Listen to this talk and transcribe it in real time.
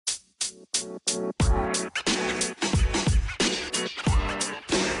Hey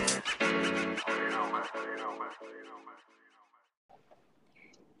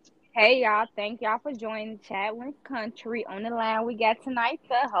y'all, thank y'all for joining Chatwin Country. On the line we got tonight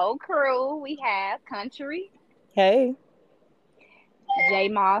the whole crew. We have Country, Hey. J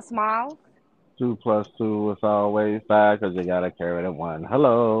Moss Smiles, Two plus two is always five because you gotta carry the one.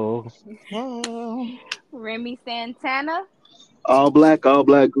 Hello. Oh. Remy Santana, All black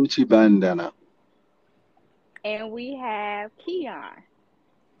Gucci bandana. and we have Keon.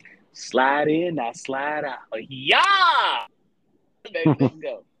 Slide in, now slide out. Yeah! Baby, let's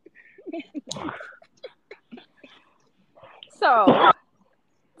go. So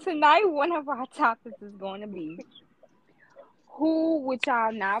tonight one of our topics is going to be who would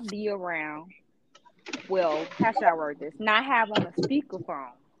y'all not be around? Well, how should I word this? Not have on a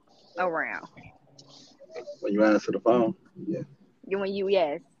speakerphone around. When you answer the phone, yeah. When you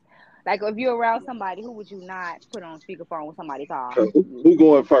yes. Like if you're around somebody, who would you not put on speakerphone when somebody call? 'Cause who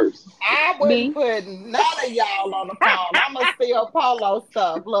going first? I wouldn't Me. put none of y'all on the phone. I'ma steal polo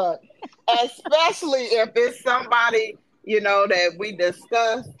stuff. Look, especially if it's somebody, that we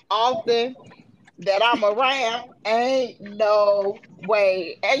discuss often that I'm around. Ain't no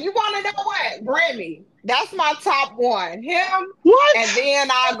way. And you wanna know what? Remy. That's my top one. Him, and What?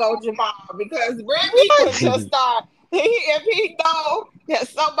 then I go Jamal because Remy could What? just start. If he know that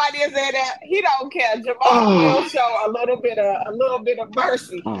somebody is in there, he don't care. Jamal will Oh, show a little bit of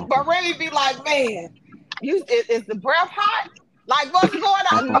mercy, but Remy be like, man, is the breath hot? Like what's going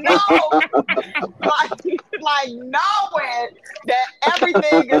on? No, like knowing that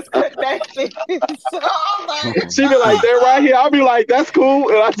everything is connected. So I'm like, she be like, they're right here. I'll be like, that's cool.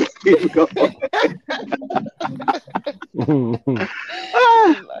 And I just keep going.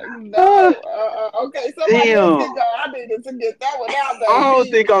 Ah, like, ah, no. Okay, somebody else damn. can go. I needed to get that one out I there. don't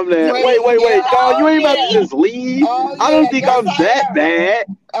think I'm that. Wait, Wait, wait, yeah, wait. Dog, you oh ain't about to yeah, just leave. oh I don't yeah, think yes I'm I that am. bad.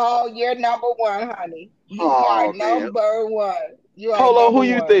 Oh, you're number one, honey. You are Oh, man. number one. You are Polo, number who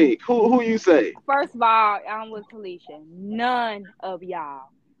you one. think? Who you say? First of all, I'm with Talisha. None of y'all.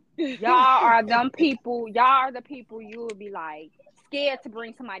 Y'all are them people. Y'all are the people you would be like scared to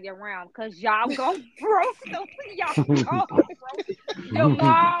bring somebody around because y'all gonna roast them. Y'all gonna roast.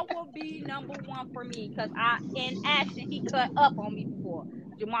 Jamal will be number one for me because in action he cut up on me before.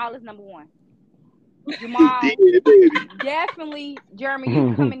 Jamal is number one. Did Jamal it. definitely. Jeremy,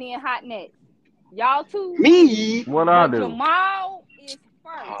 you coming in hot next. Y'all too, Me? What I but do? Jamal is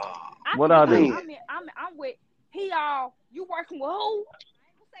first. Oh, I What can be I like, do? man. I'm with he all. You working with who? I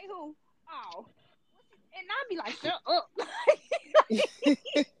ain't gonna say who. Oh, and I'd be like, shut up.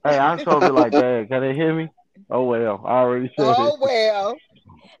 Hey, I'm supposed to be like that. Can they hear me? Oh well, I already said it. Oh well.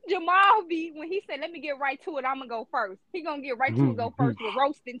 Jamal be when he said, "Let me get right to it. I'm gonna go first." He gonna get right to it. Go first with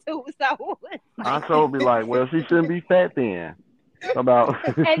roasting too. So it's I'm like, supposed to be like, well, she shouldn't be fat then. About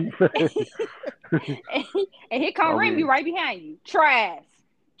and she said. and here come I Remy mean, right behind you. Trash,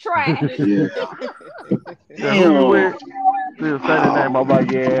 trash. Yeah. yeah, who you Damn. with? She'll say the name. I'm like,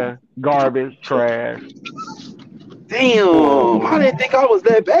 yeah, garbage, trash, Damn. I horrible. didn't think I was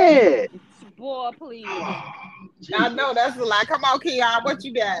that bad. Boy, please. I know that's a lie. Come on, Keon, what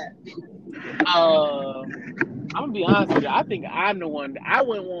you got? I'm gonna be honest with you. I think I'm the one. I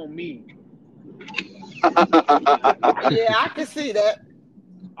wouldn't want me. Yeah, I can see that.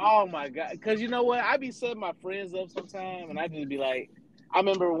 Oh my god! Because you know what? I be setting my friends up sometime, and I just be like, I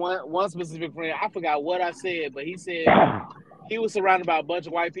remember one specific friend. I forgot what I said, but he said he was surrounded by a bunch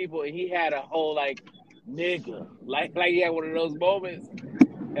of white people, and he had a whole like nigga, like he had one of those moments.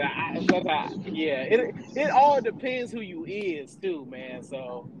 And I sometimes, yeah, it all depends who you is too, man.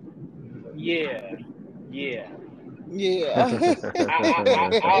 So yeah, yeah. Yeah.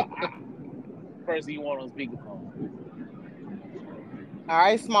 I person you want on speakerphone. All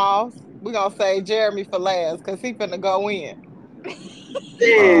right, Smalls. We're gonna say Jeremy for last because he finna go in.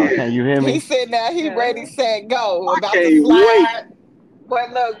 Can Damn. you hear He me? sitting there, he ready, set, go, I about to can't wait. slide.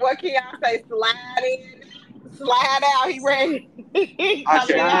 But look, what can y'all say? Slide in, slide out. He ready. He I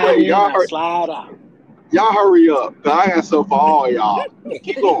coming can't Slide out. wait. in, now slide out. Y'all hurry up. 'Cause I got stuff for all y'all.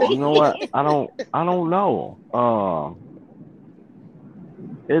 Keep going. You know what? I don't know.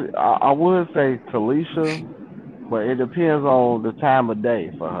 I would say Talisha, but it depends on the time of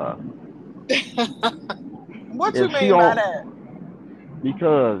day for her. What you If she mean by don't, that?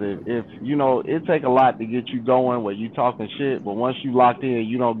 because if you know, it take a lot to get you going where you talking shit, but once you locked in,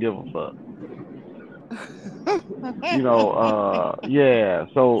 you don't give a fuck. Yeah.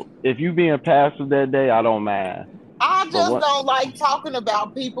 So if you being passive that day, I don't mind. I just don't like talking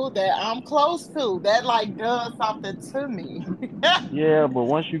about people that I'm close to. That like does something to me. Yeah, but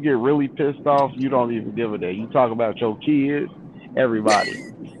once you get really pissed off, you don't even give a damn. You talk about your kids, everybody.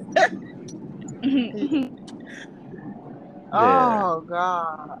 Oh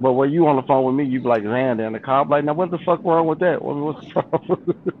God. But when you on the phone with me, you be like Xander and the cop like, now what the fuck wrong with that? What's the problem?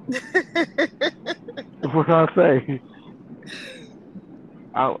 What can I say?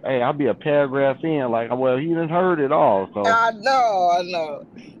 I'll be a paragraph in, like, well, he didn't heard it all, so I know.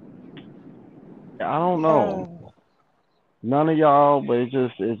 I don't know. None of y'all, but it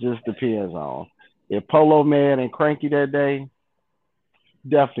just depends on. If Polo mad and cranky that day,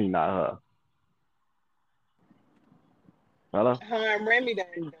 definitely not her. Hello? Her and Remy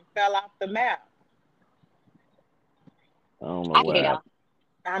done fell off the map. I don't know what happened.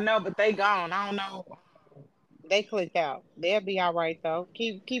 I know, but they gone. I don't know. They clicked out. They'll be all right though.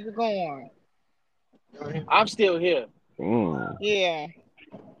 Keep it going. I'm still here. Yeah.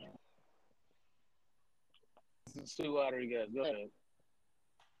 Sweetwater, you guys. Go ahead.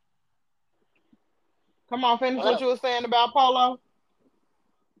 Come on, finish what you were saying about Polo.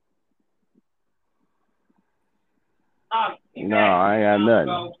 No, I ain't got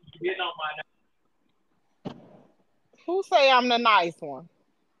nothing. Who say I'm the nice one?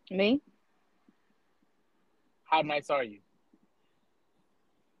 Me? How nice are you?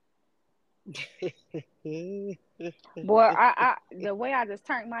 Boy, I the way I just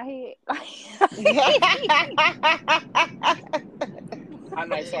turned my head, How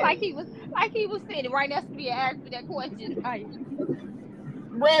nice are like you? he was sitting right next to me and asked me that question. Like,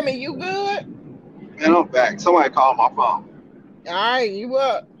 Remy, you good? Man, I'm back. Somebody called my phone. All right, you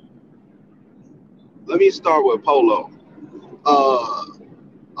up? Let me start with Polo. I'm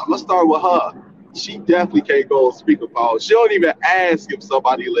gonna start with her. She definitely can't go on speakerphone. She don't even ask if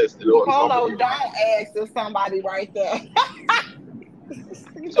somebody listened or Polo, somebody. don't ask if somebody right there.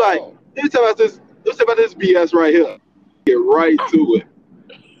 It's like, let me tell about this BS right here. Get right to it.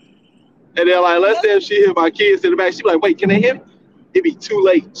 And then like, let's say if she hear my kids in the back, she be like, wait, can they hear me? It'd be too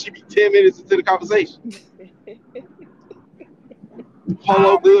late. She'd be 10 minutes into the conversation.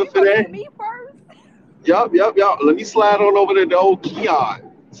 Polo good for that. Me first. Yup. Let me slide on over to the old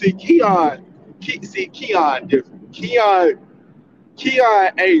Keon. See, Keon different. Keon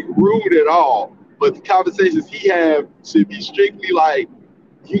ain't rude at all, but the conversations he have should be strictly like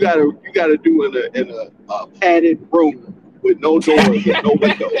you gotta do in a padded room with no doors and no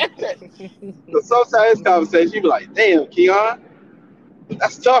windows. So sometimes this conversation you be like, damn, Keon,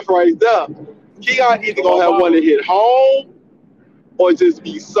 that's tough right there. Keon either gonna have one to hit home or just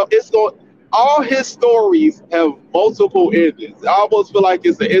be so all his stories have multiple endings. I almost feel like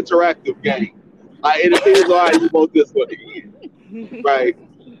it's an interactive game. Like it depends on how you want this one to end. Right?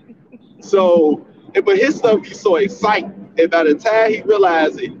 So, but his stuff be so exciting. And by the time he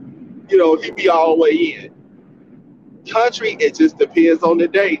realizes it, he be all the way in. Country, it just depends on the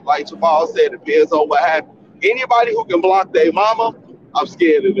day. Like Jamal said, it depends on what happened. Anybody who can block their mama, I'm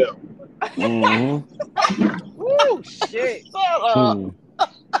scared of them. Woo, shit. Shut up.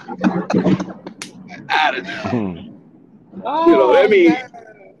 Out of there. Oh, that means,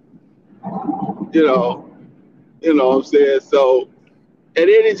 what I'm saying? So, and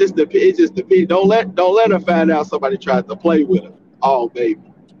then it just depends. Don't let her find out somebody tried to play with her. Oh, baby.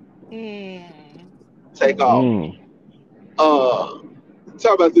 Take off.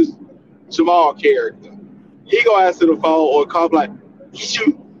 Talk about this Jamal character. He gonna answer the phone or call like, "Is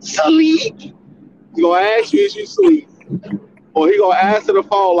you sleep?" He gonna ask you, "Is you sleep?" Or he gonna answer the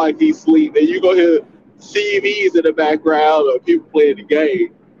phone like he's sleep, and you gonna hear CVs in the background or people playing the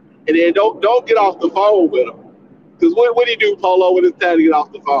game, and then don't get off the phone with him, because what do you do, Polo, when it's time to get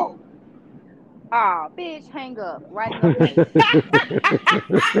off the phone? Oh, bitch, hang up right away.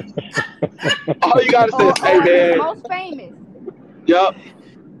 All you gotta say is, "Hey man." Most famous. Yep.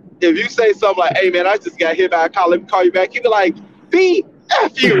 If you say something like, "Hey man, I just got hit by a call. Let me call you back," he be like, "B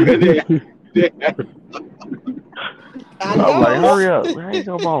F you," and then. I'm like, hurry up. Hang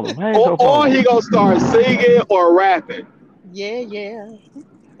up on him. Or he gonna start singing or rapping. Yeah.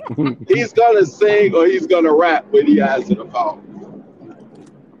 He's gonna sing or he's gonna rap when he answers the phone.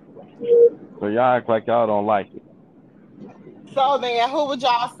 So y'all act like y'all don't like it. So then, who would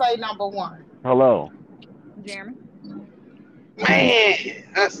y'all say number one? Hello. Jeremy. Man,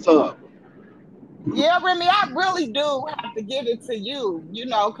 that's tough. Yeah, Remy, I really do have to give it to you,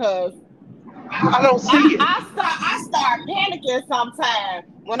 because I don't see it. I start panicking sometimes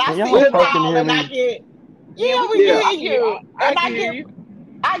when I see y'all you fucking call hear and me? I get we Yeah. can hear you. I can hear you.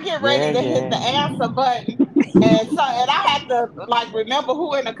 I get ready to hit the answer button And I had to like remember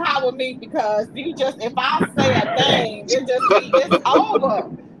who in the car with me because you just if I say a name, it's over.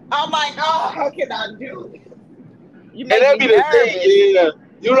 I'm like, oh, how can I do this? You And make that me be the thing, nervous. yeah.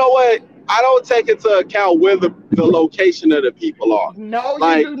 You know what? I don't take into account where the location of the people are. No, you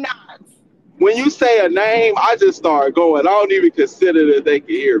Like do not. when you say a name, I just start going. I don't even consider that they can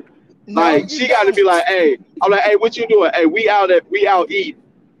hear me. No, Like you she got to be don't. like, hey, I'm like, hey, what you doing? Hey, we out eating.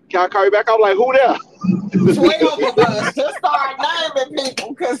 Can I call you back? I'm like, who there? 12 of us just start naming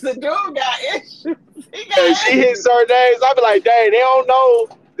people because the dude got issues. He And got she hit issues. certain names. I be like, dang, they don't know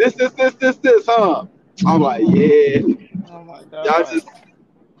this, huh? I'm like, yeah, Oh my y'all god. just,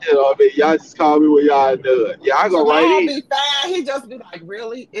 what I mean, y'all just call me when y'all done. Yeah, I go right Jamal in. be fine. He just be like,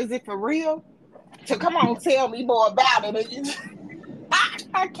 really? Is it for real? So come on, tell me more about it.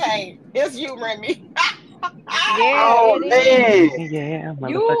 I can't. It's you, Remy. Yeah, Oh it is. man, Yeah,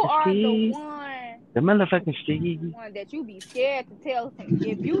 You motherfucking are Steve. The motherfucking Steve. one that you be scared to tell.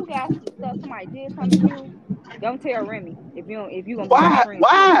 If you got some stuff somebody did something to you, don't tell Remy. If you gonna be my why? friend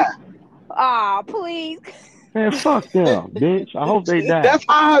for it. Why? Ah, please. Man, fuck them, bitch. I hope they die. That's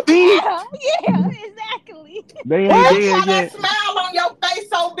how I be. Yeah, exactly. They ain't That's What? why dead that yet. smile on your face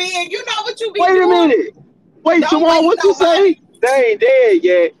so big. You know what you be Wait a doing? minute. Wait, Don't Jamal, waste what you nobody. say? They ain't dead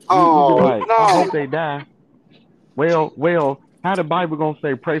yet. We be Oh like, I no. hope they die. Well, how the Bible gonna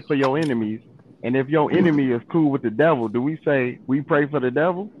say pray for your enemies? And if your enemy is cool with the devil, do we say we pray for the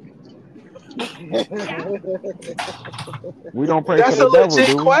devil? Yeah. We don't pray for That's a the devil, legit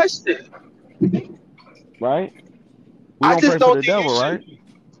do we? question. Right? We I don't just pray for don't the think you devil, should. right?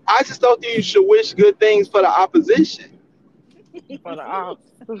 I just don't think you should wish good things for the opposition. For the ops.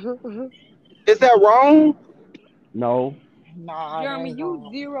 Is that wrong? No. Nah, that Jeremy, ain't you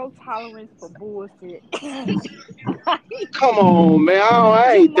wrong. zero tolerance for bullshit. Come on, man.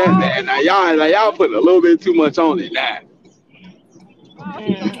 I ain't that Jamal, bad. Now y'all putting a little bit too much on it now.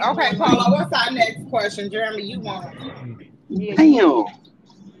 he gonna be Okay, more like, Paula, what's our next question? Jeremy, you won. yeah, you Damn. did.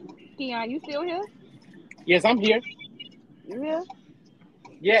 Keon, you still here? Yes, I'm here. You here?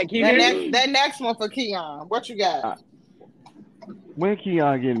 Yeah, can you That hear me? next that next one for Keon. What you got? Uh, when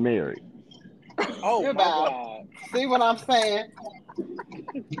Keon getting married? Oh my Goodbye. God. See what I'm saying?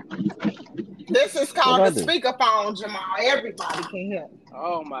 This is What called I the do? speakerphone, Jamal. Everybody can hear.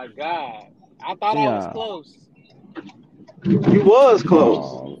 Oh my God. I thought I was Keon. close. You was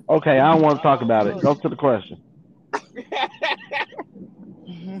close. Okay, I don't I want to thought I talk was about it. close. Go to the question.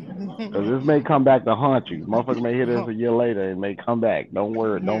 Because this may come back to haunt you. Motherfucker may hear this a year later and may come back. Don't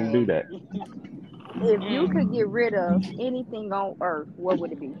worry. Don't do that. If you could get rid of anything on earth, what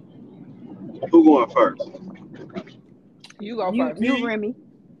would it be? Who going first? You go You, first. Me? Remy.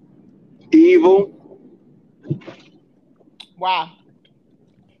 Evil, Wow.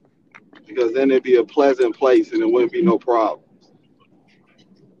 because then it'd be a pleasant place and it wouldn't be no problem.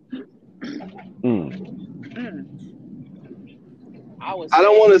 Mm. Mm. I would I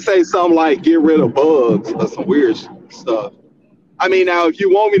don't want to say, say something like get rid of bugs or some weird stuff. I mean, now if you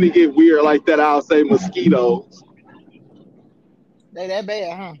want me to get weird like that, I'll say mosquitoes. They that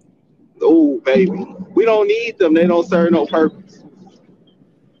bad, huh? Oh, baby, we don't need them. They don't serve no purpose.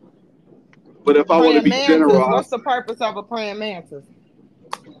 But if I want to Praying be mantis. general, What's the purpose of a praying mantis?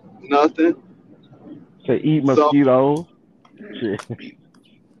 nothing. To eat So mosquitoes. Shit.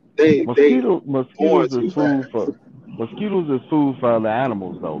 they born Mosquitoes is too food fast. for other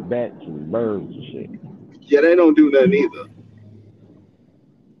animals though, bats and birds and shit. Yeah, they don't do nothing either.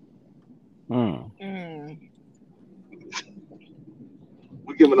 Mm.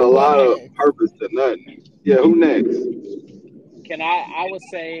 We're giving a Who go lot of next? purpose to nothing. Yeah, who next? I would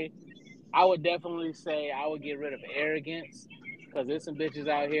say, I would definitely say I would get rid of arrogance. Because there's some bitches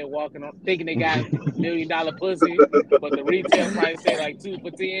out here walking on, thinking they got $1 million pussy, but the retail price say like 2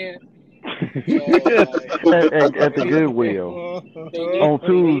 for 10. So like, at the they Goodwill they need on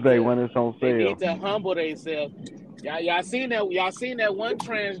they need Tuesday to when it's on they sale. need to humble themselves. Y'all seen that one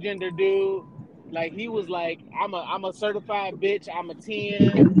transgender dude? Like he was like, I'm a certified bitch. I'm a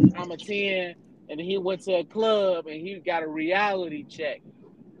 10. I'm a 10. And then he went to a club and he got a reality check.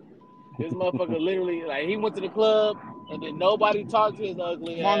 This motherfucker literally like he went to the club and then nobody talked to his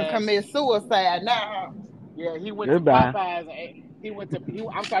ugly Want to ass. commit suicide now? Yeah, he went to Goodbye. Popeyes and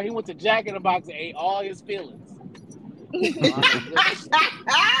I'm sorry, he went to Jack in the Box and ate all his feelings. So I mean, just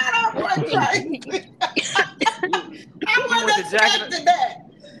That boy crazy. he I he went to wasn't Jack in expecting that.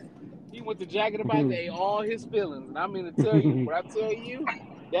 he went to Jack in the Box and ate all his feelings. And I mean to tell you, when I tell you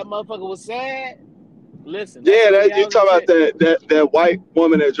that motherfucker was sad, listen, that's Yeah, a that you reality talk about check. that white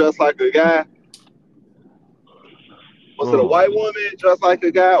woman that dressed like a guy. Was it a white Oh, woman dressed like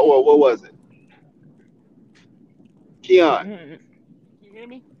a guy, or what was it? Keon. Can you hear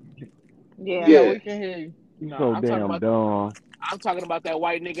me? Yeah. Yeah, Yeah. we can hear you. You No, so damn dumb. I'm talking about that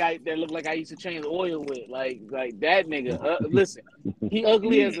white nigga that looked like I used to change oil with. Like that nigga. Listen, he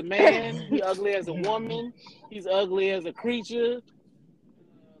ugly as a man. He ugly as a woman. He's ugly as a creature.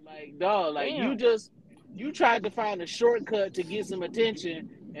 Like dog. Like Damn. you tried to find a shortcut to get some attention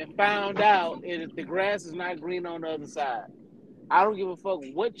and found out that the grass is not green on the other side. I don't give a fuck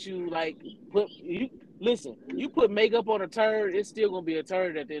what you like. Listen. You put makeup on a turd, it's still gonna be a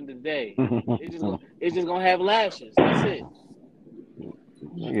turd at the end of the day. It's just gonna have lashes. That's it.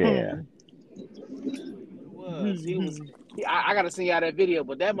 Yeah. He was. I gotta send y'all that video,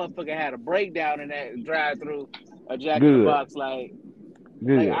 but that motherfucker had a breakdown in that drive-through, a Jack in the Good. Box.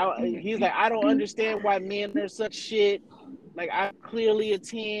 Good. He's like, I don't understand why men are such shit. Like, I'm clearly a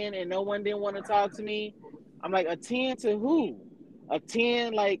 10, and no one didn't want to talk to me. I'm like, a 10 to who? A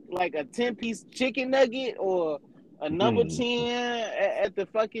 10, like a 10-piece chicken nugget, or a number 10 at the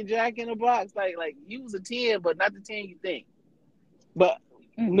fucking Jack in the Box. Like you was a 10, but not the 10 you think. But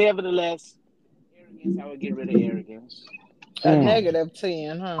nevertheless, arrogance, I would get rid of arrogance. A negative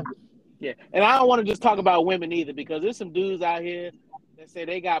 10, huh? Yeah, and I don't want to just talk about women either, because there's some dudes out here that say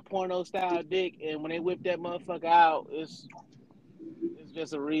they got porno style dick, and when they whip that motherfucker out, it's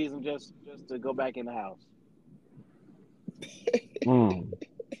just a reason just to go back in the house. You know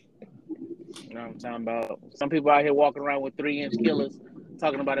what I'm talking about? Some people out here walking around with 3-inch killers,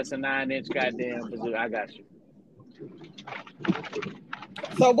 talking about it's a 9-inch goddamn bazooka. I got you.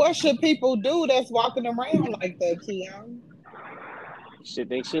 So what should people do that's walking around like that, Keon? Shit,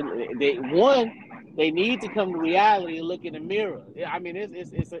 they need to come to reality and look in the mirror. I mean,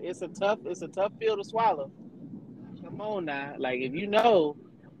 it's a tough pill to swallow. Come on now, like if you know,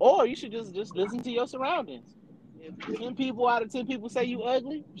 or you should just listen to your surroundings. If 10 people out of 10 people say you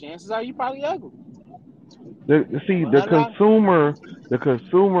ugly, chances are you probably ugly. The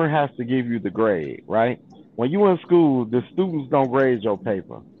consumer has to give you the grade, right? When you in school, the students don't grade your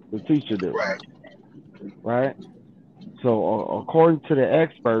paper. The teacher do, right? So according to the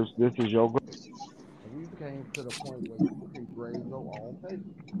experts, this is your grade. We came to the point where you can grade your own paper.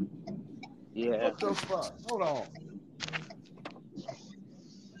 Yeah. What the fuck? Hold on.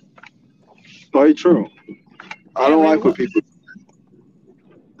 Quite true. I don't like when people.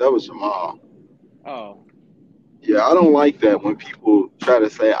 That was Jamal. Oh. Yeah, I don't like that when people try to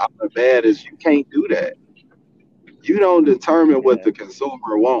say I'm the baddest. You can't do that. You don't determine what the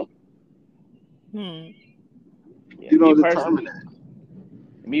consumer wants. Yeah, you don't determine that.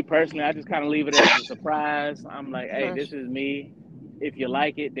 Me personally, I just kind of leave it as a surprise. I'm like, hey, this is me. If you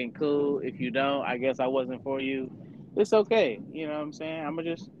like it, then cool. If you don't, I guess I wasn't for you. It's okay. You know what I'm saying? I'm going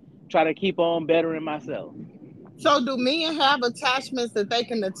to just try to keep on bettering myself. So do men have attachments that they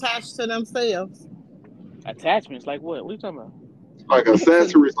can attach to themselves? Attachments? Like what? What are you talking about? Like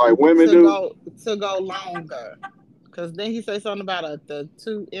accessories, like women do? To go longer. Because then he said something about the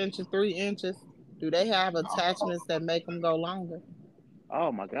 2 inches, 3 inches. Do they have attachments that make them go longer?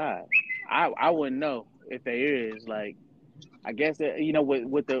 Oh my God, I wouldn't know if there is. Like, I guess that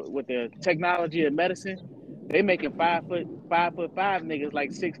with the technology of medicine, they making 5'5" niggas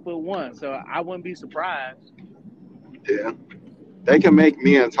like 6'1", so I wouldn't be surprised. Yeah, they can make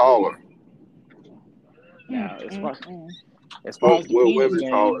men taller. Now, as far as the women game,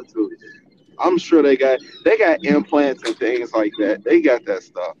 taller too. I'm sure they got implants and things like that. They got that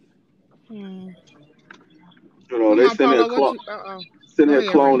stuff. You know, they sitting here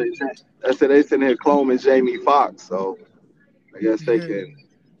cloning. I said they sitting here cloning Jamie Foxx, so I guess they can.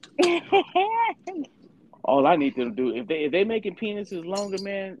 All I need them to do, if they making penises longer,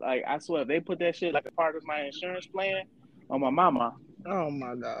 man, like I swear, if they put that shit like a part of my insurance plan on my mama. Oh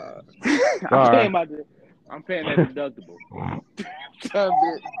my God. I'm paying that deductible.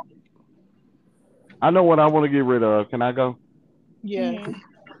 I know what I want to get rid of. Can I go? Yeah.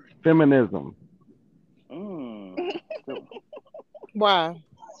 Feminism. Why?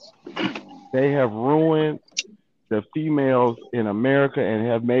 They have ruined the females in America and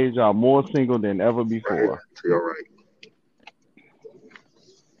have made y'all more single than ever before. You're right.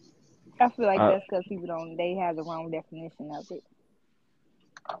 I feel like that's because people they have the wrong definition of it.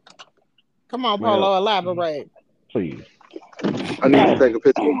 Come on, Polo, elaborate. Please. I need to take a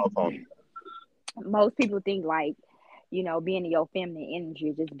picture of my phone. Most people think like, being in your feminine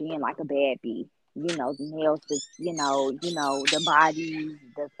energy, just being like a bad bee. The nails, the bodies,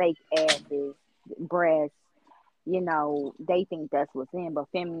 the fake asses, breasts. They think that's what's in,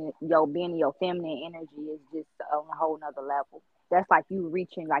 but being in your feminine energy is just on a whole nother level. That's like you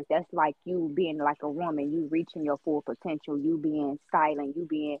reaching, that's like you being like a woman, you reaching your full potential, you being silent, you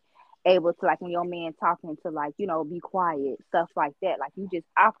being able to, like, when your man talking to, like, be quiet, stuff like that. Like, you just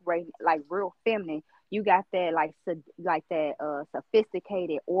operate like real feminine. You got that like that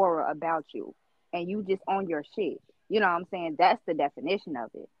sophisticated aura about you, and you just on your shit. You know what I'm saying? That's the definition of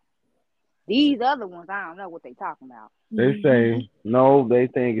it. These other ones, I don't know what they talking about. They say no. They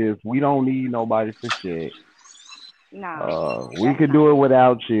think is we don't need nobody for shit. No, We could do it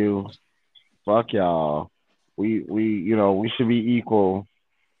without you. Fuck y'all. We we should be equal.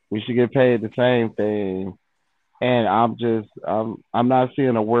 We should get paid the same thing. And I'm not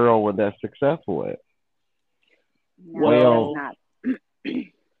seeing a world where that's successful at. no, Well, that's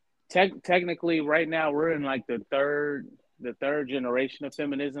not. technically, right now we're in like the third generation of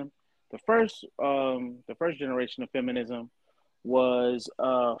feminism. The first generation of feminism was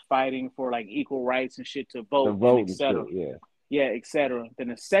fighting for like equal rights and shit to The vote and voting etc. shit, yeah. Yeah, etc. Then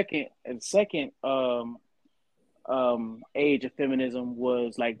the second age of feminism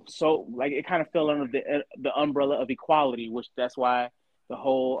was like, so like it kind of fell under the umbrella of equality, which that's why the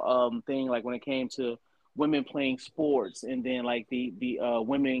whole thing, like when it came to women playing sports, and then like the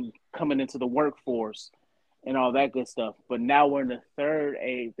women coming into the workforce and all that good stuff. But now we're in the third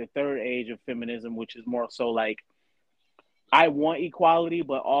age of feminism, which is more so like, I want equality,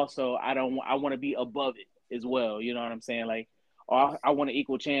 but also I don't I want to be above it as well. You know what I'm saying? Like, I want an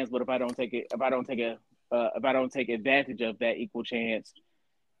equal chance, but if I don't take advantage of that equal chance,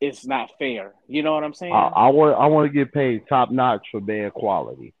 it's not fair. You know what I'm saying? I want to get paid top notch for bad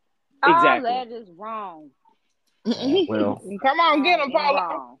quality. All Exactly. that is wrong. Well, Come on, get them, Wrong and Polo.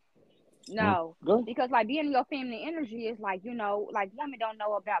 wrong. No, Good. because like being in your feminine energy is like, like women don't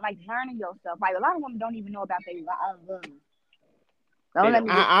know about like learning yourself. Like a lot of women don't even know about their own womb. They Don't let don't. me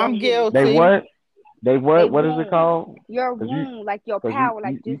just I'm get it. they guilty. what? They They what? What is it womb, called? your Cause you, womb, like your cause power,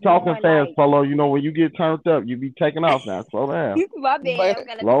 like you just talking knowing, fast, like Polo. You know when you get turned up, you be taking off now. Slow down. my bad. But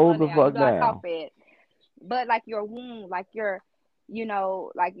Okay, let me Slow slow the down. fuck I talk down. fast. But like your womb, like your,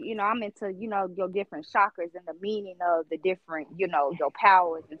 like I'm into your different chakras and the meaning of the different your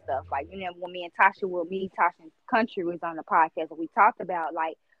powers and stuff. Like when me and Tasha, Tasha Country was on the podcast, and we talked about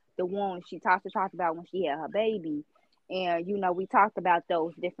like the womb. Tasha talked about when she had her baby, and we talked about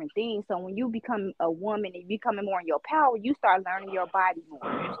those different things. So when you become a woman and you becoming more in your power, you start learning your body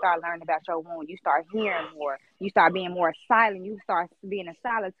more. You start learning about your womb. You start hearing more. You start being more silent. You start being in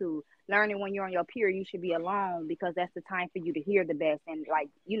solitude, learning when you're on your period you should be alone because that's the time for you to hear the best and like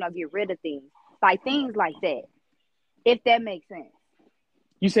get rid of things, like things like that, if that makes sense.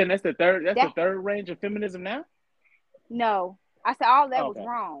 You saying that's the third? That's the That third range of feminism now. No, I said all that was Okay.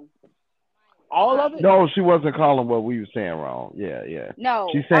 wrong. All of it. No, she wasn't calling what we were saying wrong. Yeah, yeah. She's No,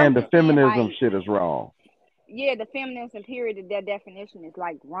 I saying was the just saying feminism like, shit is wrong. yeah, the feminism period, that definition is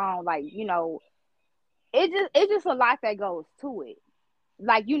like wrong. Like it's just a lot that goes to it.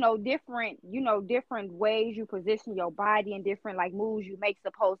 Like different ways you position your body and different like moves you make,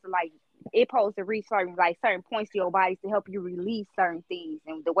 supposed to like it supposed to reach certain points to your body to help you release certain things,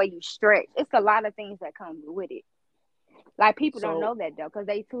 and the way you stretch, it's a lot of things that come with it. Like people don't So, know that though because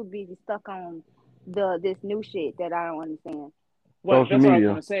they too busy stuck on this new shit that I don't understand. well, Social that's what I was media.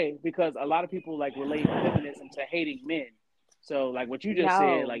 gonna say, because a lot of people like relate feminism to hating men. So like what you just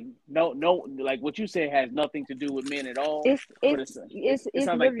said, No, like no, like what you said has nothing to do with men at all. it's But it's it it's it's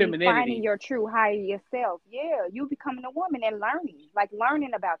sounds like literally finding femininity. your true higher yourself. Yeah, you becoming a woman and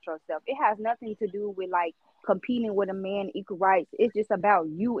learning about yourself. It has nothing to do with like competing with a man, equal rights. It's just about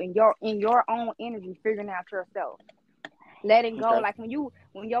you and your own energy, figuring out yourself, letting go. Okay. Like when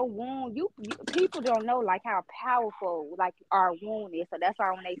your wound, people don't know like how powerful like our wound is. So that's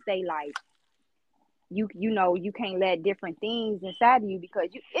why when they say like you can't let different things inside of you because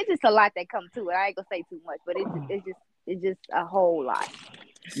it's just a lot that come to it. I ain't gonna say too much, but it's just a whole lot.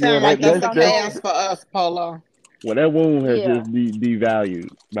 Yeah, Sound Like like that people that's a that don't that know. pass for us, Polo. well, that wound has Yeah, just devalued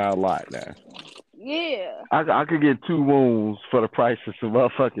by a lot now. yeah, I could get two wounds for the price of some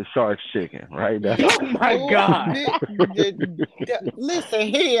motherfucking Sharks chicken right now. Oh my Oh, God. listen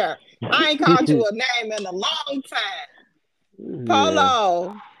here. I ain't called you a name in a long time. Yeah.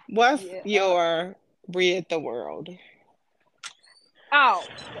 Polo, what's yeah. your rid the world? Oh,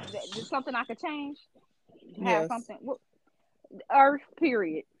 there's something I could change. Have Yes. something. Earth.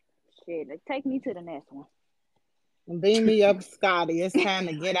 Period. Shit. Take me to the next one. Beam me up, Scotty. It's time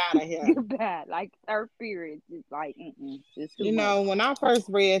to get out of here. Goodbye. Like Earth. Period. It's like it's too You much. know, when I first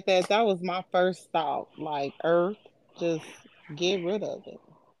read that, that was my first thought. Like, Earth, just get rid of it.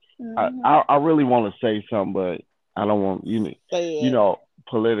 Hmm. I really want to say something, but I don't want Say you it. know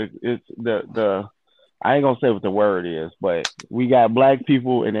political. It's the I ain't gonna say what the word is, but we got black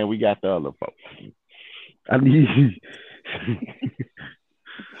people and then we got the other folks. I need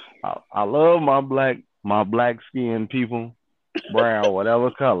I love my black skinned people, brown,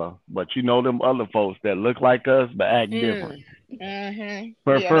 whatever color. But you know them other folks that look like us but act different. Yeah, them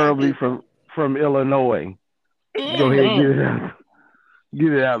Preferably people. from Illinois. Go ahead, Mm.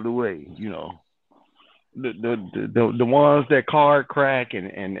 get it out of the way. You know, the ones that card crack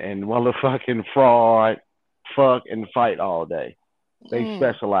and motherfucking fraud, fuck and fight all day. They Mm.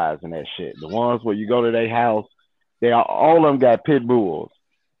 specialize in that shit. The ones where you go to their house, all of them got pit bulls.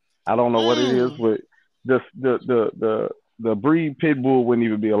 I don't know what it is, Mm. but the breed pit bull wouldn't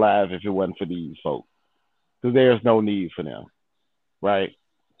even be alive if it wasn't for these folks. Because there's no need for them, right?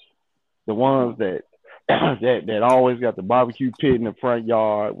 The ones that that always got the barbecue pit in the front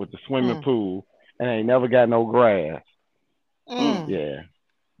yard with the swimming Mm. pool and ain't never got no grass. Mm. Yeah.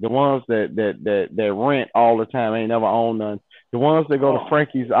 The ones that rent all the time ain't never owned none. The ones that go to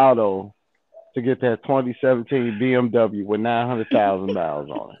Frankie's Auto to get that 2017 BMW with 900,000 miles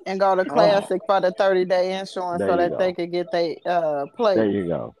on it. And go to Classic for the 30-day insurance There so you that they go. could get their There plates. you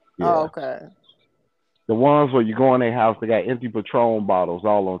go. Oh, Yeah. okay. The ones where you go in their house, they got empty Patron bottles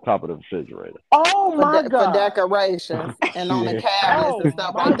all on top of the refrigerator. Oh my For God. decorations and on the Yeah. cabinets Oh and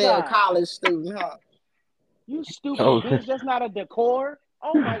stuff my like they're a God. college student, huh? You stupid Oh, bitch. That's not a decor.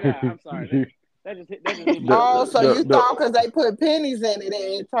 Oh my God. I'm sorry. That just hit me the, right Oh, there. so the, you the, thought because they put pennies in it and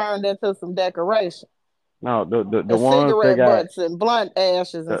it turned into some decoration. no, the And ones that cigarette got butts and blunt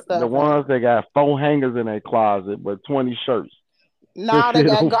ashes and the stuff in it. ones that got 4 hangers in their closet, but 20 shirts. Now they Fit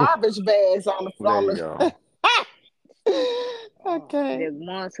got over. garbage bags on There you the go. Okay. The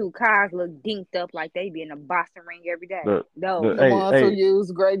ones who cars look dinked up like they be in a boxing ring every day. The Those. The ones who hey use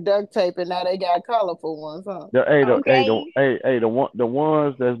great duct tape and now they got colorful ones, huh? Okay. the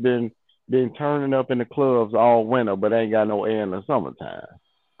ones that's been turning up in the clubs all winter, but ain't got no air in the summertime.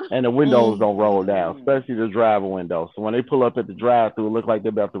 And the windows Mm. don't roll down, especially the driver windows. So when they pull up at the drive-through, it look like they're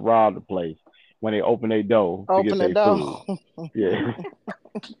about to rob the place when they open their door to get Open the their food. door. Yeah.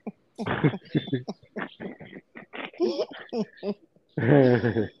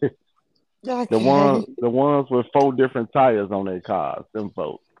 Okay. the ones with 4 different tires on their cars, them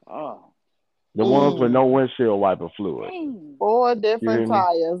folks. Oh. The ones with Mm. no windshield wiper fluid. Dang. 4 You hear different me?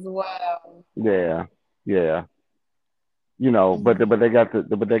 tires. Wow. Yeah, yeah. You know, but Mm. they got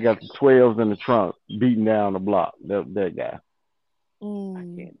the 12s in the trunk beating down the block. That guy. I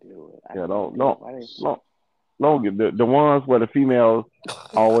Mm. can't do it. I Yeah, can't do it. Why they... don't get the ones where the females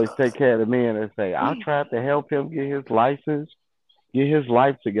always take care of the men and say, I tried to help him get his license, get his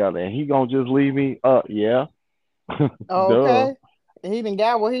life together, and he gonna just leave me. Yeah. Duh. Okay. He done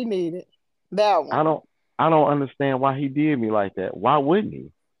got what he needed. That one. I don't I don't understand why he did me like that. Why wouldn't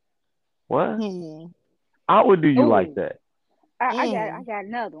he? What? Hmm. I would do you like Ooh. that. I Mm. got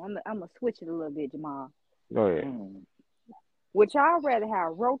another one. I'm gonna switch it a little bit, Jamal. Go ahead. Would y'all rather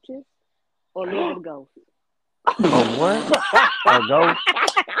have roaches or live with a ghost? A what? A ghost?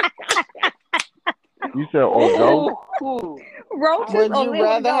 You said or ghost? Ooh. Roaches Would or you live with a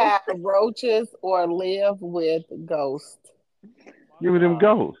rather ghost? have roaches or live with ghosts? Give me them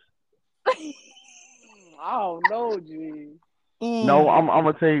ghosts. I don't know, G. No, Mm. I'm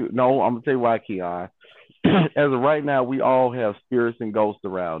gonna tell you. No, I'm gonna tell you why, Keon. As of right now, we all have spirits and ghosts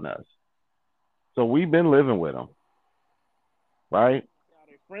around us, so we've been living with them, right? Are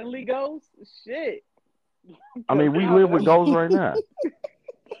they friendly ghosts? Shit. I mean, we I live with ghosts right now, but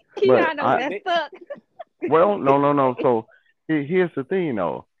Keon don't mess up. no. So here's the thing,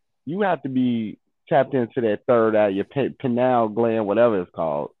 though. You have to be tapped into that third eye, your pineal gland, whatever it's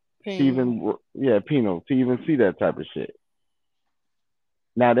called, to Penal. penal, to even see that type of shit.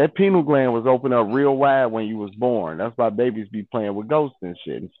 Now that pineal gland was opened up real wide when you was born. That's why babies be playing with ghosts and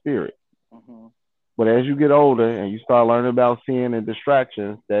shit and spirit. Mm-hmm. But as you get older and you start learning about seeing and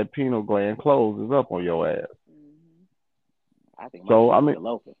distractions, that pineal gland closes up on your ass. I think my So I shit's mean, still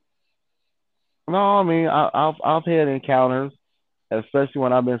open. no, I mean I've had encounters, especially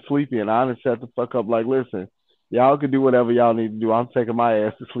when I've been sleepy, and I just shut the fuck up. Like, listen, y'all can do whatever y'all need to do. I'm taking my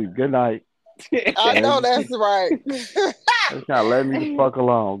ass to sleep. Good night. I know And that's right. just kind of let me the fuck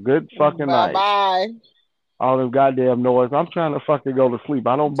alone. Good fucking Bye night. bye. All them goddamn noise. I'm trying to fucking go to sleep.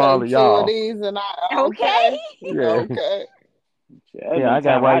 I don't bother Take 2 of y'all. these and I Okay. Yeah, okay. yeah, I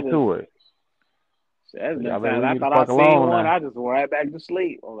got right to it. There's been Y'all better times leave I me the thought I fuck seen alone one, now. I just went right back to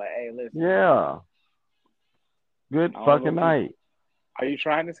sleep. I'm like, hey, listen. Yeah. Good I don't fucking know if night. Are you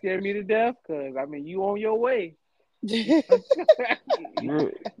trying to scare me to death? Because, I mean, you on your way. Good.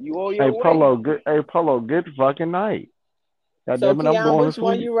 You on Hey your way. Polo, good fucking night. God So damn it, I'm Keon, going which to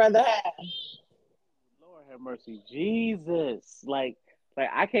one sleep. you rather have? Lord have mercy. Jesus. Like Like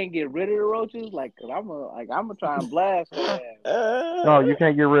I can't get rid of the roaches, like, cause I'm gonna try and blast their ass. No, you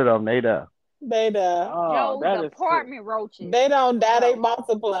can't get rid of them. They there. They die. Oh, Joe's that is apartment roaches. They don't die. They Joe.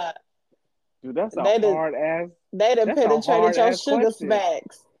 multiply. dude. That's a They done, hard ass. they done That's a penetrated hard your ass sugar question.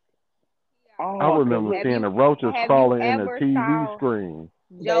 smacks. Oh, I remember Have seeing you the roaches have you crawling in the ever TV saw screen.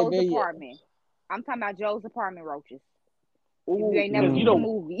 Joe's Baby, yeah. apartment? I'm talking about Joe's apartment roaches. If ooh, you ain't never because seen you the know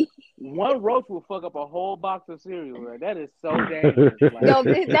movie. one roach will fuck up a whole box of cereal. Right? That is so dangerous. Like, Yo,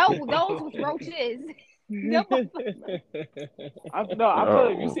 those was roaches. Them motherfuckers- I'm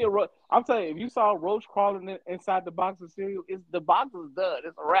telling you, if you Uh-oh. see a roach, I'm telling you, if you saw a roach crawling inside the box of cereal, it's the box is done.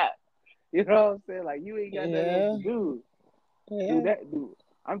 It's a wrap. You know what I'm saying? Like you ain't got nothing Yeah. else to do. Yeah. Dude.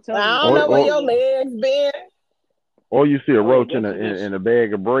 I'm telling you, I don't Or know where your or, legs been. or you see a oh, roach in listen, a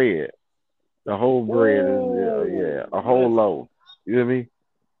bag of bread. The whole bread is ooh, a whole listen, loaf. You hear me?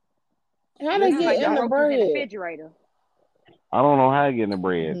 How they Sound listen, get like in them the y'all. roaches in the bread? refrigerator. I don't know how to get in the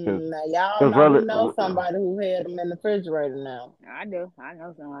bread Now y'all because know who knows somebody who had them in the refrigerator now. I do. I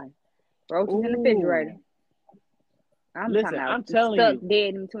know somebody. Roaches in the Ooh, refrigerator. I'm listen, talking I'm about telling stuck you.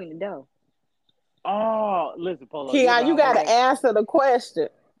 dead in between the dough. Oh, listen, Polo, you know Keon, you how hard gotta that. answer the question.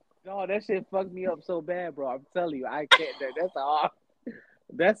 No, that shit fucked me up so bad, bro. I'm telling you, I can't. That's a hard.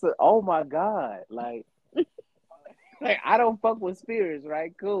 That's a. Oh my god, like I don't fuck with spirits,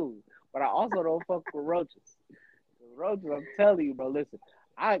 right? Cool, but I also don't fuck with roaches. Roaches, I'm telling you, bro. Listen,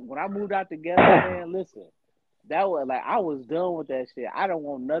 when I moved out together, man. Listen, that was like I was done with that shit. I don't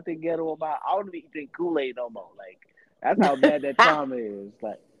want nothing ghetto about. I don't even drink Kool-Aid no more. Like that's how bad that trauma is.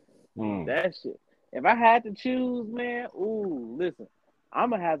 Like that shit. If I had to choose, man, ooh, listen, I'm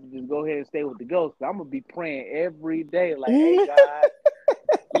gonna have to just go ahead and stay with the ghost. I'm gonna be praying every day, like, hey God,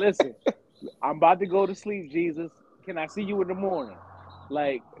 listen, I'm about to go to sleep, Jesus. Can I see you in the morning?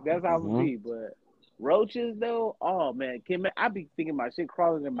 Like that's how I'm gonna be. But roaches, though, oh man, I be thinking my shit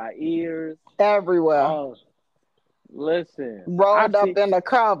crawling in my ears Everywhere. Oh, listen, Rolled up in the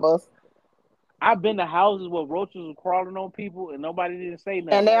covers. I've been to houses where roaches were crawling on people and nobody didn't say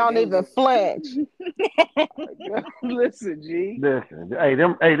nothing. And they Like, don't even flinch. Listen, G. Listen, hey,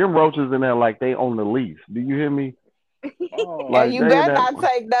 them roaches in there like they on the lease. Do you hear me? Oh, Like And you they better that. not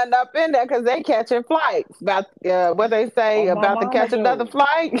take nothing up in there because they catching flights. About what they say oh, my about to mama catch another though.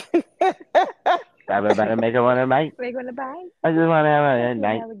 flight. Everybody make it one at night. We're gonna bite. I just want to have a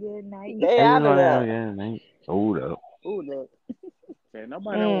night. Have a good night. They I out just of want to have a there. good night. Hold up. Ooh, look. Say,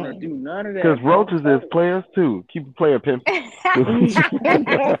 nobody don't want to do none of that. Because roaches is players too. Keep a player pimp.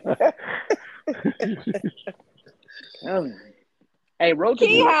 Hey, roaches.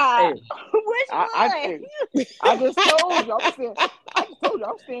 Keon, Hey, which one? I just told you.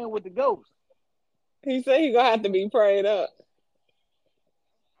 I'm staying with the ghost. He said he gonna have to be prayed up.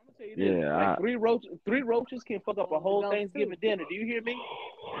 I'm gonna tell you this. Yeah, Like three roaches can fuck up a whole Thanksgiving dinner. Do you hear me?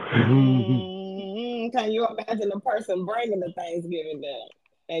 Can you imagine the person bringing the Thanksgiving dinner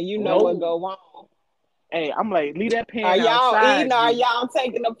and you know what go wrong? Hey, I'm like, leave that pan Are y'all outside. eating? Or are y'all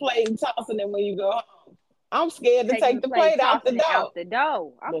taking the plate and tossing it when you go home? I'm scared to take the plate out the door.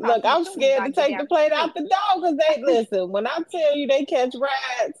 Look, I'm scared to take the plate out the door because they listen. When I tell you they catch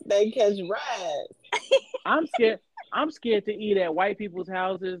rats, they catch rats. I'm scared to eat at white people's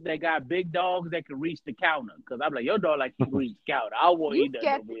houses that got big dogs that can reach the counter. Because I'm like, your dog like you can reach the counter. I won't eat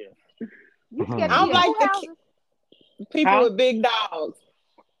that over here. You scared I'm of like houses? people with big dogs.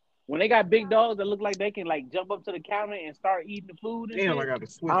 When they got big dogs that look like they can like jump up to the counter and start eating the food and Damn, shit, I got to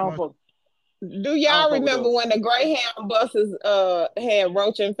switch. Do y'all remember when the Greyhound buses had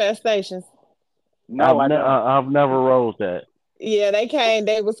roach infestations? No, I've never rode that. Yeah, they came.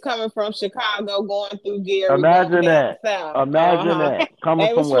 They was coming from Chicago, going through Gary. Imagine that. South. Imagine that coming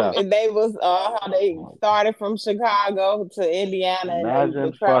they from where? They started from Chicago to Indiana, and they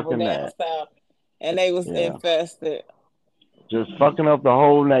would travel down south, and they was infested. Just fucking up the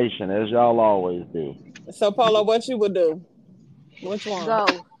whole nation as y'all always do. So, Polo, what you would do? Which one?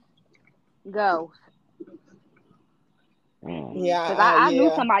 Go. Yeah, because I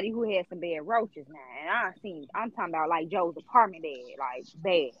knew somebody who had some bad roaches now, and I'm talking about like Joe's apartment bed, like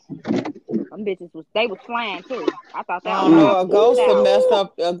bad. Them bitches was flying too. I thought that was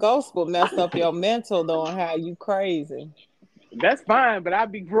a ghost would mess up your mental though, and how you crazy. That's fine, but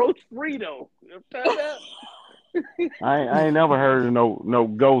I'd be roach free though. I ain't never heard of no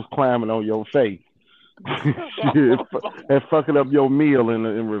ghost climbing on your face. and fucking up your meal in the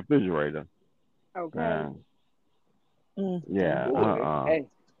refrigerator. Okay. Yeah.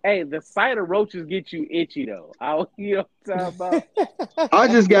 Hey, the sight of roaches get you itchy though. You know what I'm talking about? I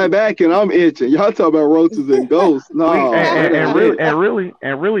just got back and I'm itching. Y'all talk about roaches and ghosts. No, and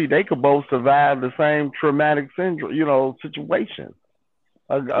really, they could both survive the same traumatic syndrome, situation.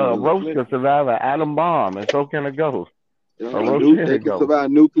 A roach can survive an atom bomb, and so can a ghost. Yeah, A roach and they a can ghost. survive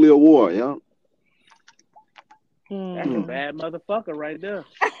nuclear war. Yeah. That's a bad motherfucker right there.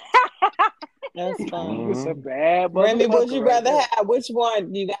 That's funny. It's a Mhm. bad Remy, would motherfucker you right rather there. have which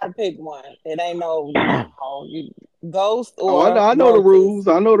one? You gotta pick one. It ain't ghost Oh, or I know the roaches. rules.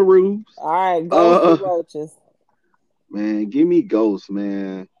 I know the rules. All right, ghost or Uh, roaches. man, give me ghosts,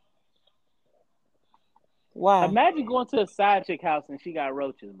 man. Why? Imagine going to a side chick house and she got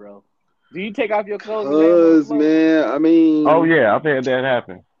roaches, bro. Do you take off your clothes and lay them on the floor? Man, I Oh mean, yeah, I've had that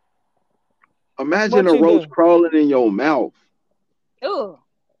happen. imagine What a you roach do? crawling in your mouth. Ugh.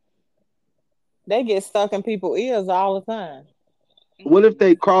 They get stuck in people's ears all the time. What if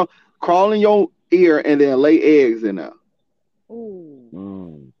they crawl in your ear and then lay eggs in there? Ooh.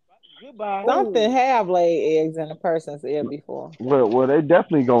 Mm. Goodbye. Something Ooh. have laid eggs in a person's ear before. Well, they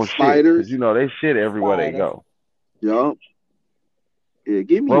definitely gonna shit because Spiders. they shit everywhere they Spiders. go. Yup. Yeah,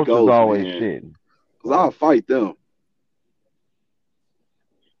 give me Roaches ghosts, always man. shitting. Cause I'll fight them.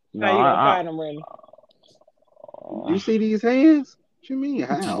 No, How you gonna find them, Remy? You see these hands? What you mean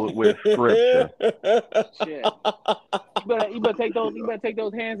how? with scripture. Shit. You better take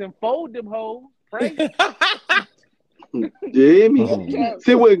those hands and fold them hoes. Pray. You hear me?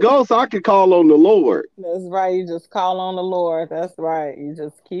 See, with ghosts, I can call on the Lord. That's right. You just call on the Lord. That's right. You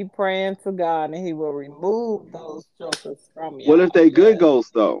just keep praying to God, and He will remove those jokers from you. What if they good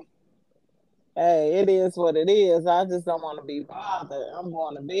ghosts though? Hey, it is what it is. I just don't want to be bothered. I'm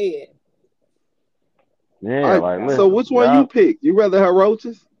going to bed. Yeah, like listen. So which one you pick? You rather have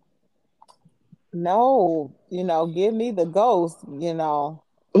roaches? No, give me the ghost.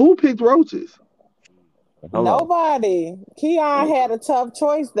 Who picked roaches? Hello. Nobody. Keon had a tough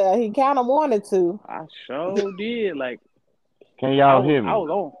choice there. He kind of wanted to. I sure did. Like, Can y'all hear I me? was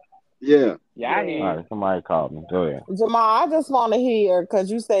on. Yeah. Yeah, I hear All you. right, somebody called me. Go ahead. Jamal, I just want to hear,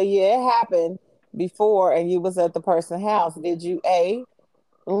 because you say, yeah, it happened before and you was at the person's house. Did you A,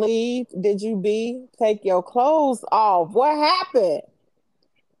 leave? Did you B, take your clothes off? What happened?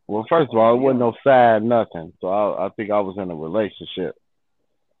 Well, first of all, it wasn't no side nothing. So I think I was in a relationship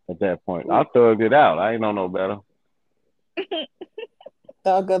at that point. I thugged it out. I ain't know no better.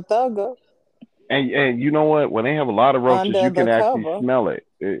 Thugger. And you know what? When they have a lot of roaches, Under you can the actually cover. smell it.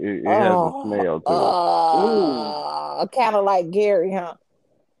 It has a smell to it. Kind of like Gary, huh?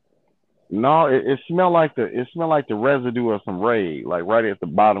 No, it smelled like the residue of some Raid, like right at the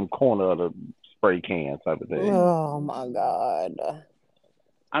bottom corner of the spray can type of thing. Oh my God.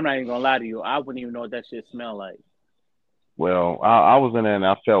 I'm not even gonna lie to you. I wouldn't even know what that shit smelled like. Well, I was in there and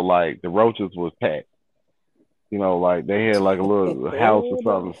I felt like the roaches was packed. Like they had like a little house or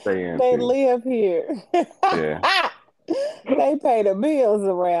something to stay in. They live here. Yeah. They pay the bills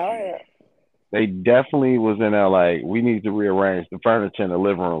around here. They definitely was in there like, we need to rearrange the furniture in the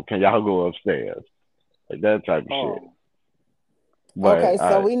living room. Can y'all go upstairs? Like that type of shit. But okay,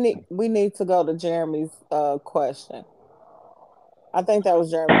 so we need to go to Jeremy's question. I think that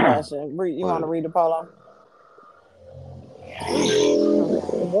was Jeremy's question. You want to read it, Polo?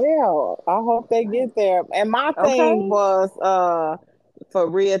 Well, I hope they get there. And my thing was for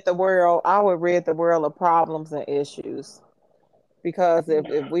Rid the World, I would rid the world of problems and issues. Because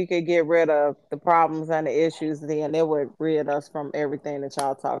if we could get rid of the problems and the issues, then it would rid us from everything that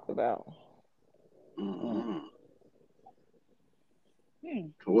y'all talked about.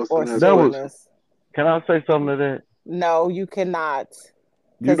 What's Or the next sickness. Can I say something to that? No, you cannot.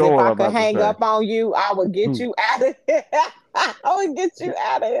 You Because know if what I I'm could about to hang say. up on you, I would get you out of here. I would get you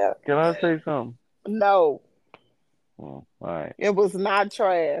out of here. Can I say something? No, Oh, all right. it was not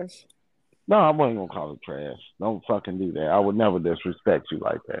trash. No, I wasn't gonna call it trash. Don't fucking do that. I would never disrespect you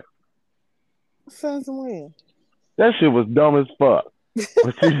like that. Since when? That shit was dumb as fuck.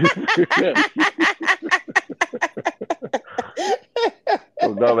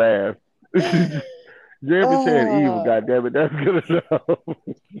 So dumb ass. Jeremy said evil, goddammit. That's good enough.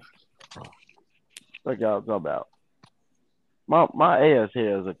 What y'all talking about? My ass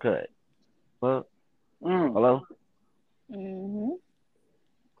hairs are cut. What? Hello? Mm-hmm.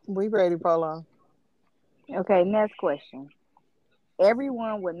 We ready, Polo? Okay, next question.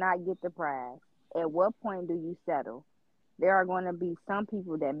 Everyone will not get the prize. At what point do you settle? There are going to be some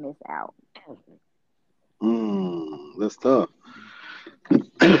people that miss out. That's tough.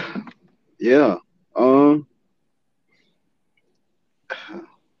 Yeah.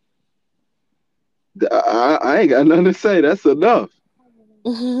 I ain't got nothing to say. That's enough.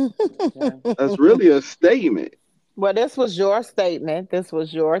 That's really a statement. Well, this was your statement. This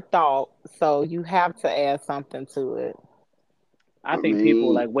was your thought. So you have to add something to it. I think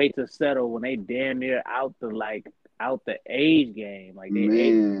people like wait to settle when they damn near out out the age game. Like they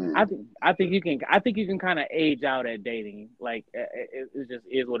age. Man, I think you can kind of age out at dating. Like it just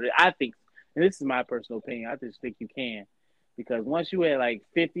is what it is. I think, and this is my personal opinion. I just think you can, because once you at like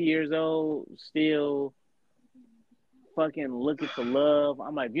 50 years old, still fucking looking for love,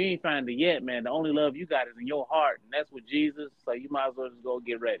 I'm like, if you ain't find it yet, man. The only love you got is in your heart, and that's with Jesus. So you might as well just go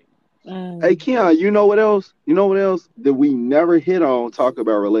get ready. hey Keon, you know what else? You know what else that we never hit on? Talk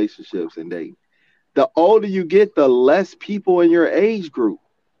about relationships and dating. The older you get, the less people in your age group.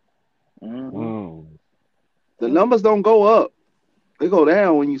 Mm-hmm. The numbers don't go up; they go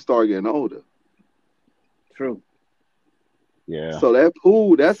down when you start getting older. True. Yeah. So that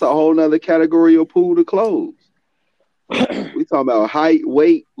pool, that's a whole nother category of pool to close. We talking about height,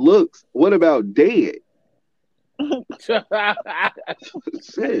 weight, looks. What about dead?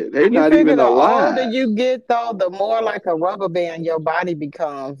 Shit, they You not figure even the older alive. you get, though, the more like a rubber band your body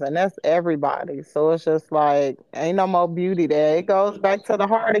becomes, and that's everybody. So it's just like ain't no more beauty there. It goes back to the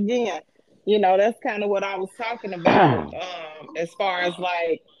heart again. That's kind of what I was talking about. As far as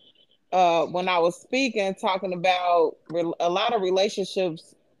like when I was speaking, talking about a lot of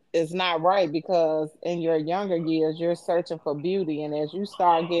relationships is not right because in your younger years you're searching for beauty, and as you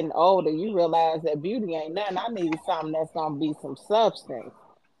start getting older, you realize that beauty ain't nothing. I need something that's gonna be some substance.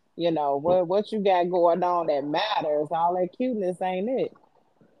 What you got going on that matters. All that cuteness ain't it.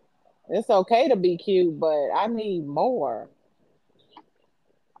 It's okay to be cute, but I need more.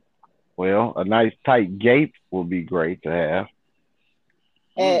 Well, a nice tight gape would be great to have.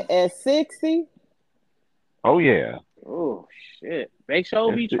 At 60, Oh yeah. Oh shit! They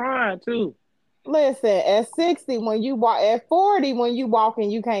sure be It's the- trying too. listen, at 60 when you walk, at 40 when you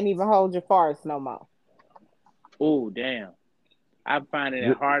walking, you can't even hold your farts no more. Oh damn! I'm finding it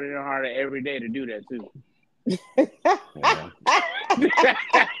the- harder and harder every day to do that too. yeah.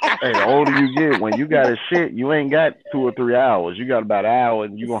 Hey, the older you get, when you got to shit, you ain't got 2 or 3 hours. You got about an hour,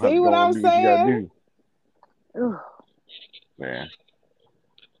 and you gonna have See to what go I'm and do what you gotta saying? do. Man,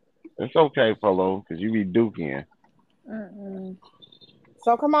 it's okay, Polo, because you be duking. Mm-mm.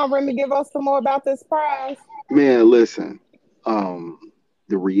 So come on, Remy, give us some more about this prize. Man, listen.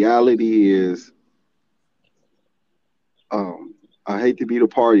 The reality is, I hate to be the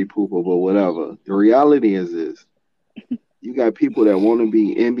party pooper, but whatever. The reality is this: you got people that want to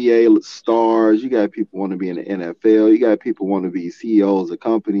be NBA stars. You got people want to be in the NFL. You got people want to be CEOs of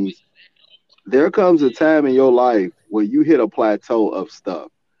companies. There comes a time in your life where you hit a plateau of stuff.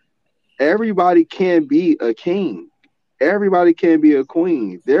 Everybody can be a king. Everybody can be a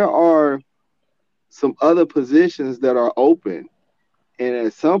queen. There are some other positions that are open. And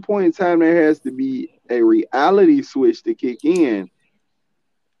at some point in time, there has to be a reality switch to kick in.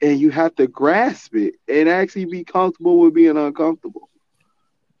 And you have to grasp it and actually be comfortable with being uncomfortable.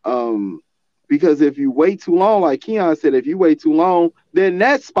 Because if you wait too long, like Keon said, if you wait too long, then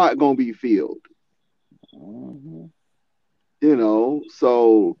that spot gonna be filled. Mm-hmm.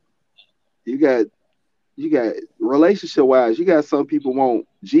 So you got relationship wise, you got some people want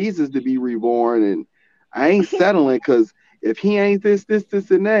Jesus to be reborn, and I ain't settling because if he ain't this,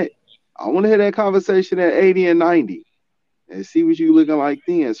 and that, I want to hear that conversation at 80 and 90 and see what you looking like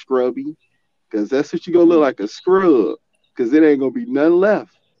then, scrubby. Because that's what you gonna look like, a scrub. Because it ain't gonna be nothing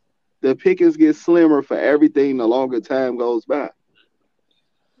left. The pickings get slimmer for everything the longer time goes by.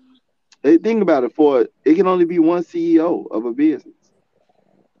 Hey, think about it, it can only be one CEO of a business.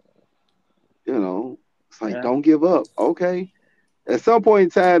 It's like, Yeah. don't give up. Okay. At some point in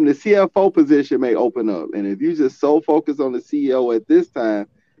time, the CFO position may open up. And if you just so focused on the CEO at this time,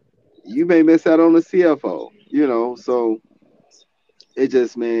 you may miss out on the CFO, So it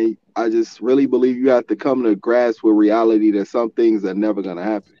just, man, I just really believe you have to come to grasp with reality that some things are never going to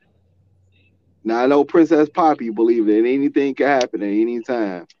happen. Now, I know Princess Poppy believe that anything can happen at any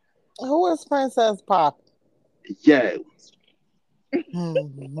time. Who is Princess Poppy? Yeah.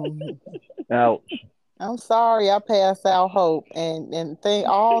 Now, I'm sorry, I pass out hope, and think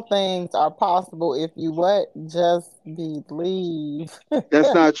all things are possible if you what just believe.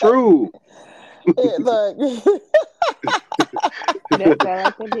 That's not true. Look, That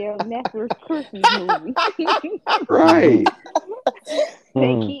sounds like a damn Netflix Christmas movie. Right.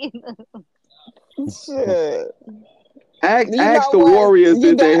 They kids. shit. Ask the Warriors You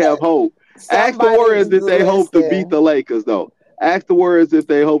if they gotta. have hope. Ask the Somebody Warriors if they hope to beat listen. the Lakers, though. Ask the Warriors if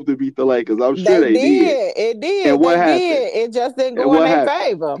they hope to beat the Lakers. I'm sure They they did. did. It did. And what They happened? did. It just didn't And go in what their happened?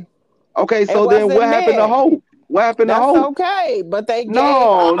 favor. Okay, It so then what wasn't happened to meant. hope? What happened to That's hope? okay, but they gave No,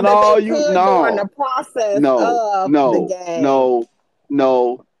 all that no, they could during the process of the game.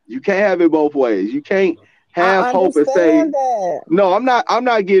 no. You can't have it both ways. You can't have I hope and say, understand that. no, I'm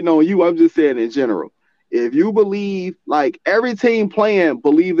not getting on you. I'm just saying in general. If you believe, like every team playing,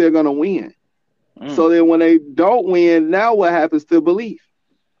 believe they're gonna win. Mm. So then when they don't win, now what happens to belief?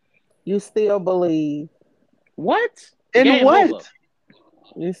 You still believe. What? In Game what? over.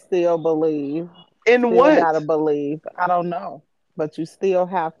 You still believe. In Still what? gotta believe. I don't know, but you still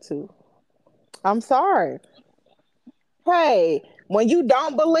have to. I'm sorry. Hey, when you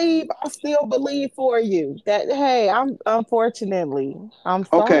don't believe, I still believe for you. That hey, I'm unfortunately, I'm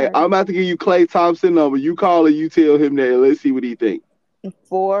Okay, sorry. I'm about to give you Clay Thompson number. You call and you tell him that. Let's see what he think.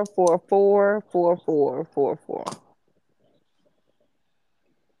 4 4 4 4 4 4.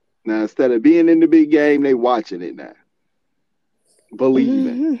 Now instead of being in the big game, they watching it now,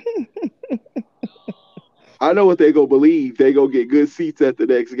 believing. I know what they go believe. They go get good seats at the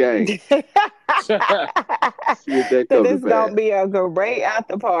next game. See if that That come to it's pass. gonna be a great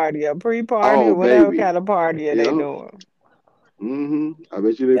after party, a pre-party, Oh or whatever baby, kind of party they yep. doing. I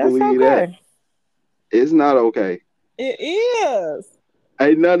bet you they That's believe that. okay. It's not okay. It is.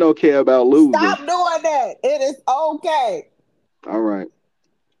 Ain't nothing okay about Stop losing. doing that. It is okay. All right,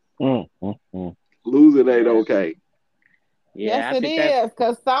 Mm, mm, mm. losing ain't Yeah. okay. Yes, Yeah, I it think that's is.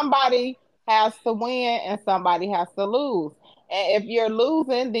 Because somebody has to win and somebody has to lose. And if you're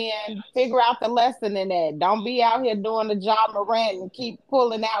losing, then figure out the lesson in that. Don't be out here doing the John Morant and keep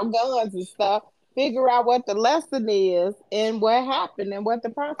pulling out guns and stuff. Figure out what the lesson is and what happened and what the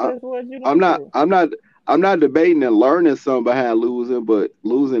I, process was you I'm went not. through. I'm not. I'm not debating and learning something behind losing, but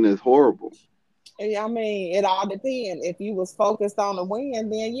losing is horrible. I mean, it all depends. If you was focused on the win,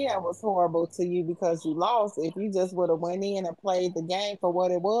 then yeah, it was horrible to you because you lost. If you just would have went in and played the game for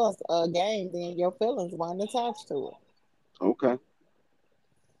what it was, a game, then your feelings weren't attached to it, Okay,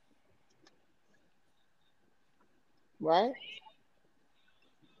 right?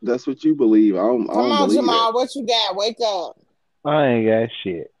 that's what you believe. I Come don't on, believe that. Jamal, what you got? Wake up. I ain't got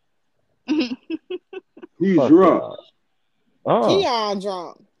shit. He's Fuck drunk. y'all. Oh, Keon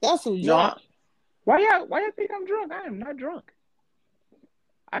drunk. That's who no. drunk. Why y'all think I'm drunk? I am not drunk.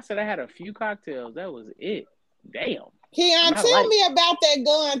 I said I had a few cocktails. That was it. Damn. I'm Keon, not tell like me about that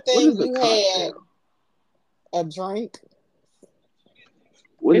gun What thing is a you had. cocktail? A drink.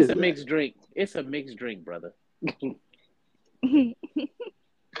 What it's is a that? mixed drink. It's a mixed drink, brother.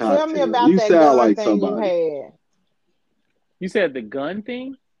 Tell me Cocktail. about You that sound gun like thing you somebody. had. You said the gun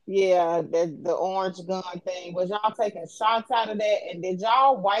thing? Yeah, the orange gun thing. Was y'all taking shots out of that? And did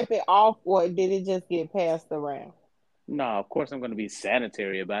y'all wipe it off or did it just get passed around? No, of course I'm going to be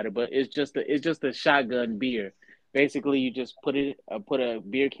sanitary about it, but it's just a shotgun beer. Basically, you just put a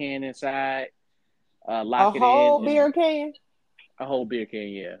beer can inside, A lock it in, whole and beer can? a whole beer can.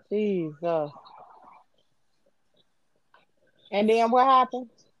 Yeah, Jesus. And then what happened?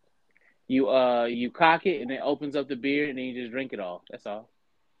 you cock it and it opens up the beer and then you just drink it all. That's all.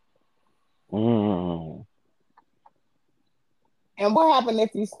 mm. And what happened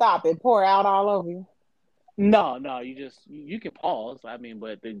if you stop it? Pour out all over you. No, no, you can pause. I mean,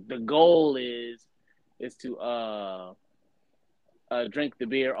 but the goal is to drink the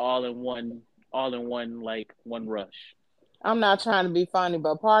beer all in one like one rush. I'm not trying to be funny,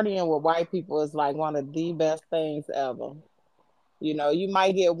 but partying with white people is like one of the best things ever. You know, you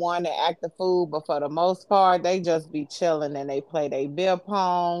might get one to act the fool, but for the most part, they just be chilling and they play their beer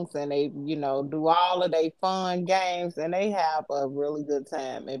pongs and they, do all of their fun games and they have a really good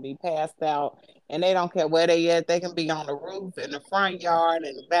time and be passed out. And they don't care where they at. They can be on the roof, in the front yard,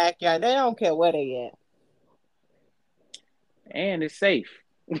 in the backyard. They don't care where they at. And it's safe.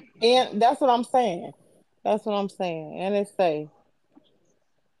 And that's what I'm saying. That's what I'm saying. And it's safe.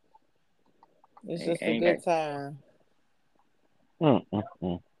 It's Ain't, just a ain't got good time. Mm, mm,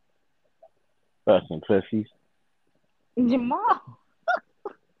 mm. That's some pussies. Jamal.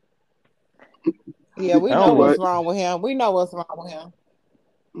 Yeah, we I know don't All even what's right. wrong with him. We know what's wrong with him.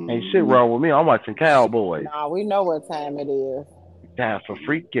 ain't shit Mhm. wrong with me. I'm watching Cowboys. Nah, we know what time it is. Time for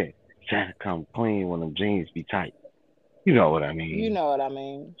freaking. Trying to come clean when them jeans be tight. You know what I You mean. know what I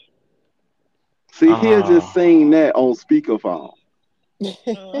mean. See, he'll Uh, just sing that on speakerphone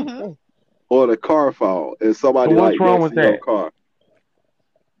Mm-hmm. or the car phone, and so somebody what's like wrong next with to your that? car.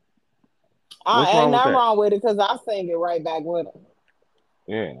 What's Ain't wrong with nothing that? wrong with it because I sing it right back with him.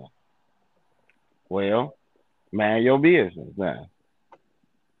 Yeah. Well, man, your business now.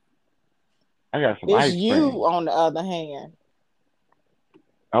 I got some It's ice you, cream. on the other hand.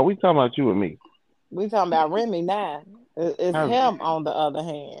 Are we talking about you and me? We talking about Remy now. It's How's, him on the other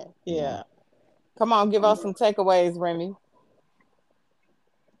hand. mm, Yeah. Come on, give us some takeaways, Remy.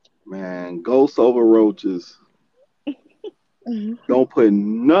 Man, ghosts over roaches. Mhm. Don't put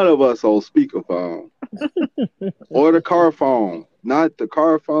none of us on speakerphone or the car phone. Not the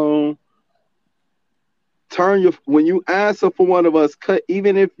car phone. turn your when you answer for one of us, cut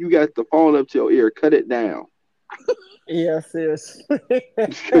even if you got the phone up to your ear, cut it down Yes, yes.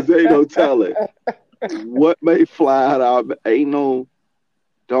 because they don't tell it. What may fly out? Ain't no.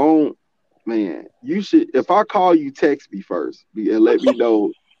 Don't man. You should. If I call you, text me first and let me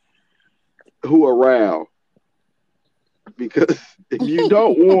know who around because if you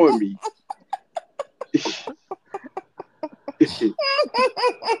don't warn me, if you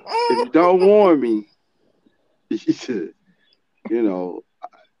don't warn me, you know,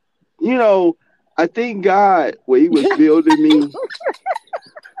 you know. I think God, when He was building me,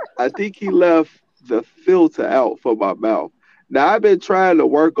 I think He left the filter out for my mouth. Now I've been trying to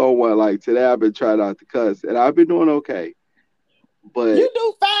work on one. Like today, I've been trying not to cuss, and I've been doing okay. But You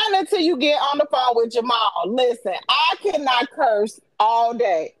do fine until you get on the phone with Jamal. Listen, I cannot curse all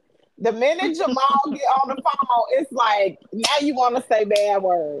day. The minute Jamal get on the phone, it's like now you want to say bad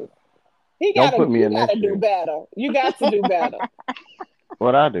words. Don't put me You in that gotta do shit. better. You got to do better.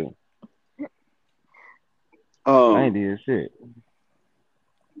 What I do? I ain't um, did shit.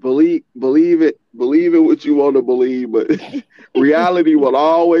 believe it, believe in what you want to believe, but reality will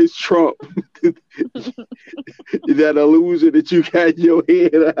always trump that illusion that you got in your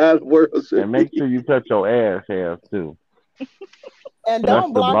head of how the world should And make be. sure you touch your ass hairs too. And That's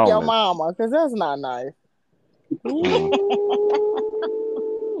don't the block your bonus. mama, because that's not nice. Mm,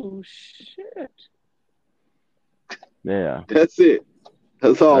 Ooh, shit. yeah, That's it.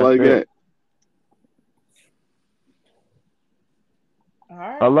 That's all that's I it. got. All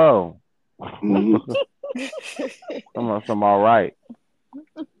right. Hello. Mhm. Some all right.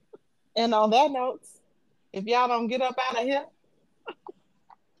 And on that note, if y'all don't get up out of here,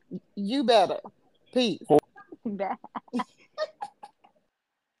 you better. Peace.